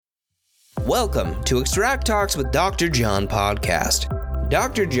Welcome to Extract Talks with Dr. John podcast.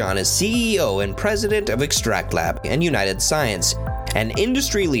 Dr. John is CEO and president of extraktLAB and United Science, an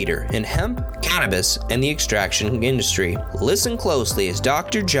industry leader in hemp, cannabis, and the extraction industry. Listen closely as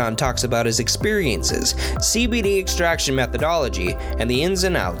Dr. John talks about his experiences, CBD extraction methodology, and the ins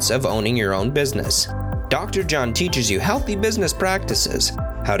and outs of owning your own business. Dr. John teaches you healthy business practices,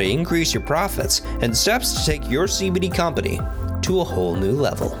 how to increase your profits, and steps to take your CBD company to a whole new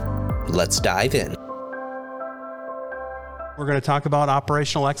level. Let's dive in. We're going to talk about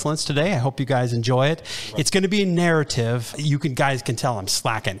operational excellence today. I hope you guys enjoy it. It's going to be a narrative. Guys can tell I'm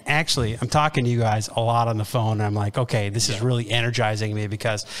slacking. Actually, I'm talking to you guys a lot on the phone, and I'm like, okay, this is really energizing me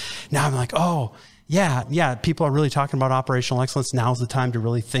because now I'm like, oh, yeah, people are really talking about operational excellence. Now's the time to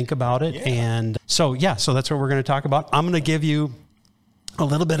really think about it. Yeah. And so that's what we're going to talk about. I'm going to give you a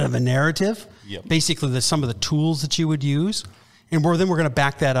little bit of a narrative. Yep. Basically, some of the tools that you would use. And then we're going to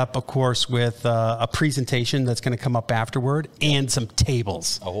back that up, of course, with a presentation that's going to come up afterward and some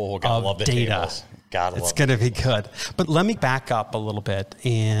tables of love the data. It's going to be good. But let me back up a little bit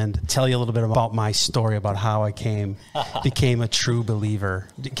and tell you a little bit about my story about how I became a true believer.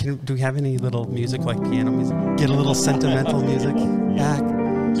 Do we have any little music, like piano music? Get a little sentimental music?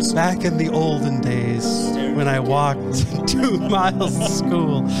 Back in the olden days when I walked 2 miles to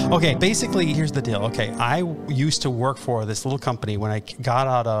school. Okay, basically, here's the deal. Okay, I used to work for this little company. When I got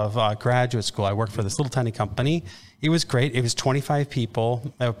out of graduate school, I worked for this little tiny company. It was great. It was 25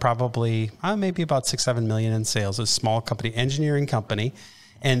 people. Probably maybe about 6-7 million in sales. It was a small company, engineering company.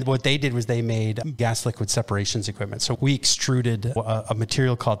 And what they did was they made gas liquid separations equipment. So we extruded a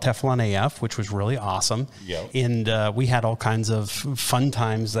material called Teflon AF, which was really awesome. Yep. And we had all kinds of fun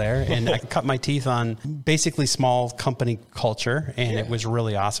times there. And I cut my teeth on basically small company culture. And it was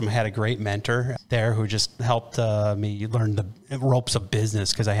really awesome. I had a great mentor there who just helped me learn the ropes of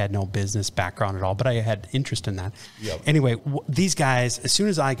business because I had no business background at all. But I had interest in that. Yep. Anyway, these guys, as soon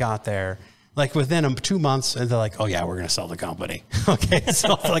as I got there, like within 2 months, they're like, "Oh yeah, we're going to sell the company." Okay,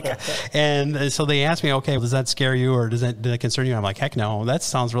 so so they asked me, "Okay, does that scare you or did that concern you?" And I'm like, "Heck no, that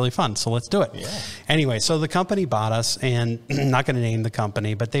sounds really fun. So let's do it." Yeah. Anyway, so the company bought us, and I'm not going to name the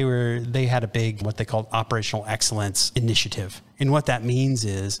company, but they had a big what they called operational excellence initiative, and what that means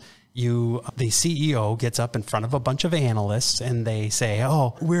is the CEO gets up in front of a bunch of analysts and they say,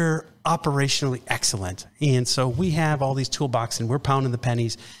 "Oh, we're operationally excellent, and so we have all these toolbox and we're pounding the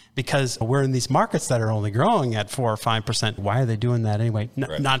pennies." Because we're in these markets that are only growing at 4 or 5%. Why are they doing that anyway?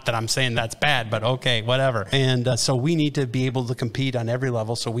 Not that I'm saying that's bad, but okay, whatever. And so we need to be able to compete on every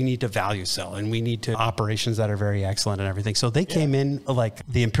level. So we need to value sell and we need to operations that are very excellent and everything. So they came in like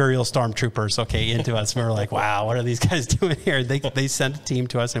the Imperial Stormtroopers, into us. We were like, wow, what are these guys doing here? They sent a team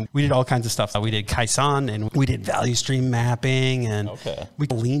to us and we did all kinds of stuff. We did kaizen and we did value stream mapping and we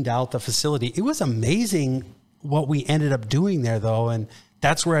leaned out the facility. It was amazing what we ended up doing there though. And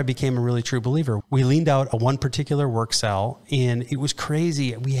that's where I became a really true believer. We leaned out one particular work cell, and it was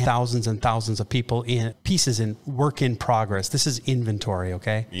crazy. We had thousands and thousands of people in pieces in work in progress. This is inventory,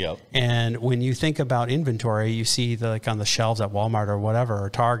 okay? Yep. And when you think about inventory, you see like on the shelves at Walmart or whatever,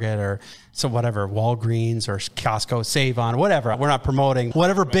 or Target or so whatever, Walgreens or Costco, Save-On, whatever. We're not promoting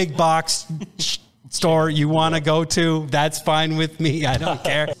whatever big box store you want to go to, that's fine with me. I don't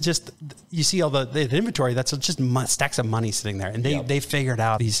care. Just you see all the inventory, that's just stacks of money sitting there. And they figured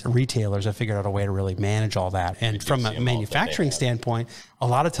out, these retailers have figured out a way to really manage all that. And from a manufacturing standpoint, a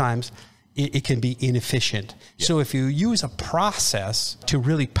lot of times it can be inefficient. Yep. So if you use a process to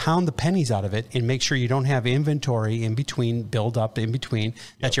really pound the pennies out of it and make sure you don't have inventory in between, build up in between,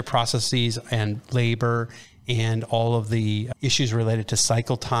 that your processes and labor and all of the issues related to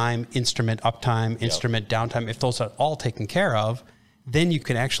cycle time, instrument uptime, instrument downtime, if those are all taken care of, then you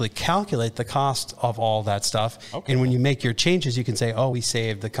can actually calculate the cost of all that stuff. Okay. And when you make your changes, you can say, oh, we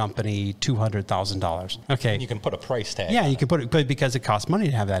saved the company $200,000. Okay. And you can put a price tag. Yeah, you can put it, but because it costs money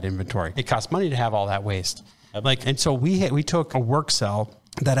to have that inventory. It costs money to have all that waste. And so we took a work cell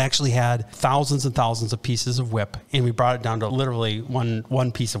that actually had thousands and thousands of pieces of whip, and we brought it down to literally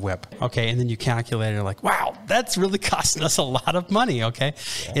one piece of whip. Okay, and then you calculate it like, wow, that's really costing us a lot of money. Okay,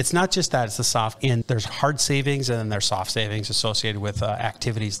 It's not just that; it's the soft, and there's hard savings and then there's soft savings associated with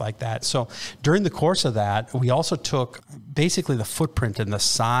activities like that. So during the course of that, we also took basically the footprint and the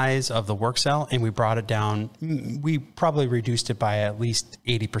size of the work cell, and we brought it down. We probably reduced it by at least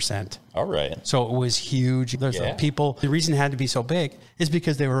 80%. All right. So it was huge. There's people. The reason it had to be so big is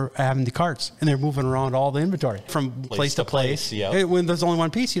because they were having the carts and they're moving around all the inventory from place to place. Yep. When there's only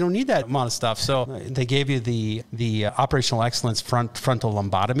one piece, you don't need that amount of stuff. So they gave you the operational excellence frontal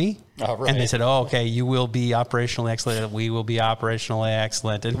lumbotomy. Oh, right. And they said, oh, okay, you will be operationally excellent. We will be operationally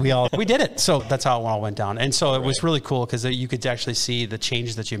excellent. And we did it. So that's how it all went down. And so it was really cool because you could actually see the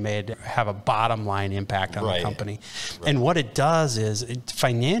changes that you made have a bottom line impact on the company. Right. And what it does is,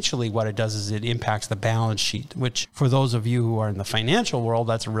 financially, what it does is it impacts the balance sheet, which for those of you who are in the financial world,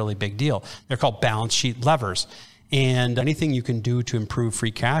 that's a really big deal. They're called balance sheet levers. And anything you can do to improve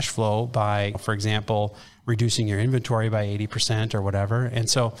free cash flow by, for example, reducing your inventory by 80% or whatever. And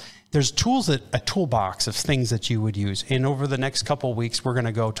so there's a toolbox of things that you would use. And over the next couple of weeks, we're going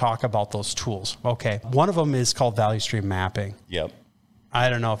to go talk about those tools. Okay. One of them is called value stream mapping. Yep. I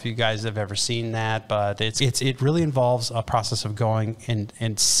don't know if you guys have ever seen that, but it really involves a process of going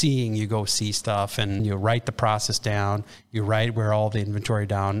and seeing. You go see stuff and you write the process down. You write where all the inventory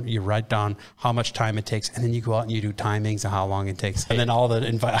down. You write down how much time it takes, and then you go out and you do timings of how long it takes. And then all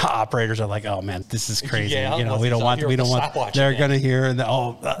the operators are like, "Oh man, this is crazy. Yeah, we don't want. They're going to hear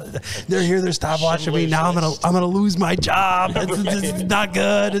they're here. They're stopwatching me now. I'm gonna lose my job. It's not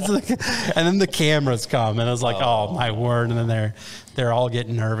good. And then the cameras come, and it's like, oh my word. And then they're all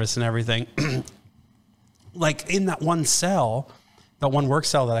getting nervous and everything. Like in that one work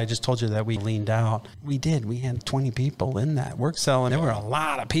cell that I just told you that we leaned out, we had 20 people in that work cell, and there were a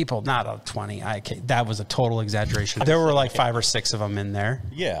lot of people, not 20. That was a total exaggeration. There were like 5 or 6 of them in there.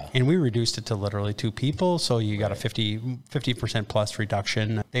 Yeah. And we reduced it to literally 2 people. So you got a 50% plus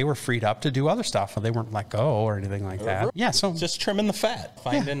reduction. They were freed up to do other stuff. They weren't let go or anything like that. Yeah. So just trimming the fat,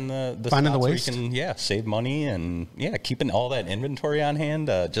 finding the waste. Where you can, save money, and keeping all that inventory on hand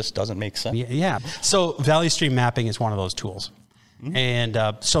just doesn't make sense. Yeah. So value stream mapping is one of those tools. Mm-hmm.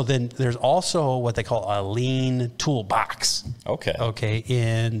 And so then there's also what they call a lean toolbox. Okay.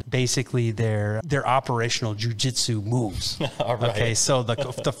 And basically they're operational jujitsu moves. All right. Okay. So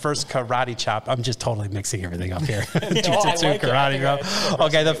the first karate chop, I'm just totally mixing everything up here. Jujitsu, karate chop.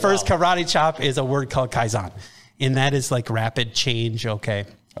 Okay. The first karate chop is a word called kaizen. And that is like rapid change. Okay.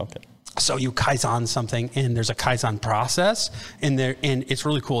 So you kaizen something, and there's a kaizen process and it's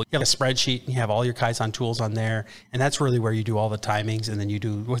really cool. You have a spreadsheet and you have all your kaizen tools on there, and that's really where you do all the timings, and then you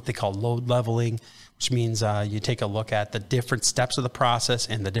do what they call load leveling, which means you take a look at the different steps of the process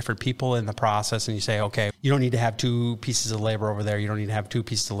and the different people in the process, and you say, okay, you don't need to have 2 pieces of labor over there. You don't need to have 2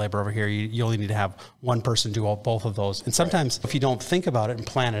 pieces of labor over here. You only need to have one person do both of those. And sometimes if you don't think about it and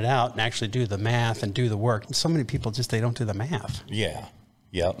plan it out and actually do the math and do the work, so many people they don't do the math. Yeah.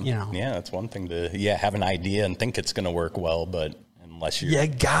 Yep. That's one thing to have an idea and think it's going to work well, but unless you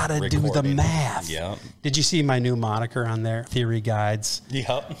gotta do the math. Yeah. Did you see my new moniker on there? Theory guides. Yep.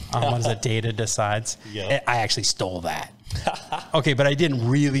 What is it? Data decides. Yep. I actually stole that. Okay, but I didn't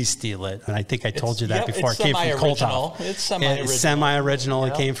really steal it, and I think I told you that before. It came from Koltoff. It's semi-original. It's semi-original.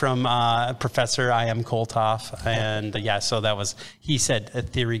 Yep. It came from Professor I.M. Koltoff, and so that was. He said,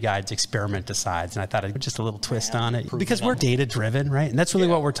 "Theory guides, experiment decides," and I thought I'd put just a little twist on it because we're data-driven, right? And that's really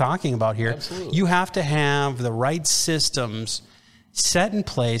what we're talking about here. Absolutely. You have to have the right systems set in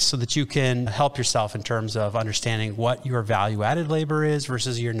place so that you can help yourself in terms of understanding what your value-added labor is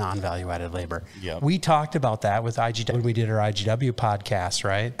versus your non-value-added labor. Yep. We talked about that with IGW when we did our IGW podcast,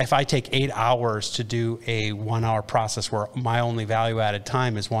 right? If I take 8 hours to do a 1-hour process where my only value-added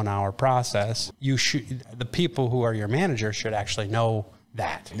time is 1 hour process, the people who are your manager should actually know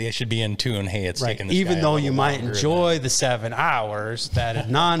that. They should be in tune. Hey, it's taking this even though you might enjoy the 7 hours that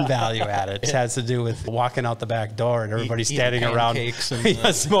is non-value added. It has to do with walking out the back door and everybody standing around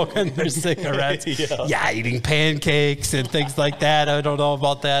smoking their cigarettes. Eating pancakes and things like that. I don't know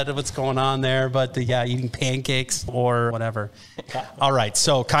about that, what's going on there, but eating pancakes or whatever. All right,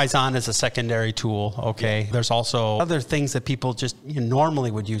 so Kaizen is a secondary tool. Okay, there's also other things that people just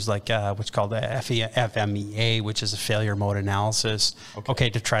normally would use, like what's called the FMEA, which is a failure mode analysis.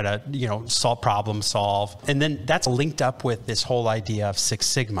 Okay, to try to, problem solve. And then that's linked up with this whole idea of Six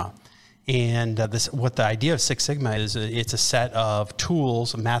Sigma. And what the idea of Six Sigma is, it's a set of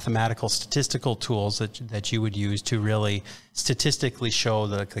tools, mathematical, statistical tools that you would use to really statistically show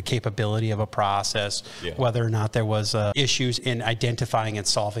the capability of a process, whether or not there was issues in identifying and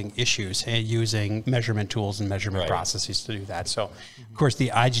solving issues, and using measurement tools and measurement processes to do that. So, of course, the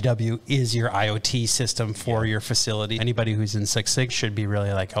IGW is your IoT system for your facility. Anybody who's in Six Sigma should be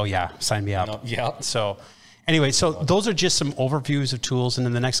really like, oh yeah, sign me up. So anyway, so those are just some overviews of tools. And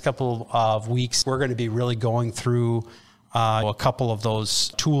in the next couple of weeks, we're going to be really going through a couple of those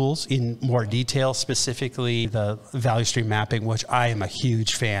tools in more detail, specifically the value stream mapping, which I am a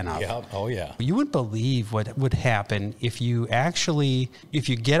huge fan of. You wouldn't believe what would happen if you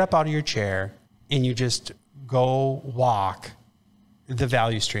get up out of your chair and you just go walk the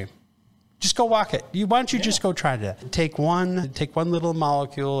value stream. Just go walk it. Why don't you just go try to take one little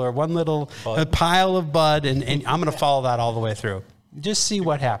molecule or one little pile of bud, and I'm going to follow that all the way through. Just see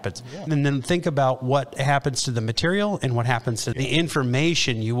what happens. Yeah. And then think about what happens to the material and what happens to the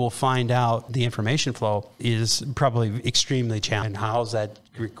information. You will find out the information flow is probably extremely challenging. How's that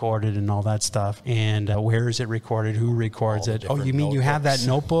recorded and all that stuff? And where is it recorded? Who records it? Oh, you mean notebooks. You have that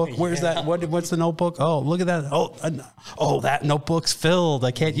notebook? Where's that? What's the notebook? Oh, look at that. Oh, that notebook's filled.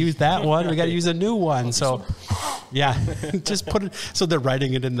 I can't use that one. We got to use a new one. So, yeah, just put it. So they're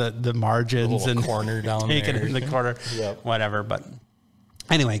writing it in the margins and corner down take there. It in the corner, whatever. But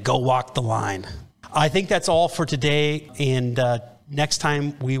anyway, go walk the line. I think that's all for today. And next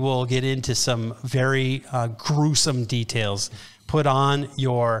time we will get into some very gruesome details. Put on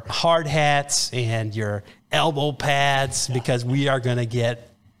your hard hats and your elbow pads because we are going to get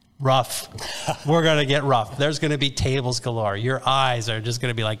rough. We're going to get rough. There's going to be tables galore. Your eyes are just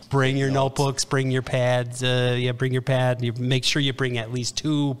going to be like, bring your notebooks, bring your pads. Bring your pad. You make sure you bring at least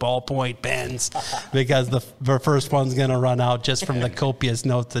 2 ballpoint pens because the first one's going to run out just from the copious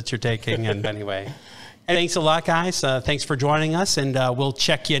notes that you're taking. And anyway, thanks a lot, guys. Thanks for joining us, and we'll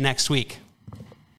check you next week.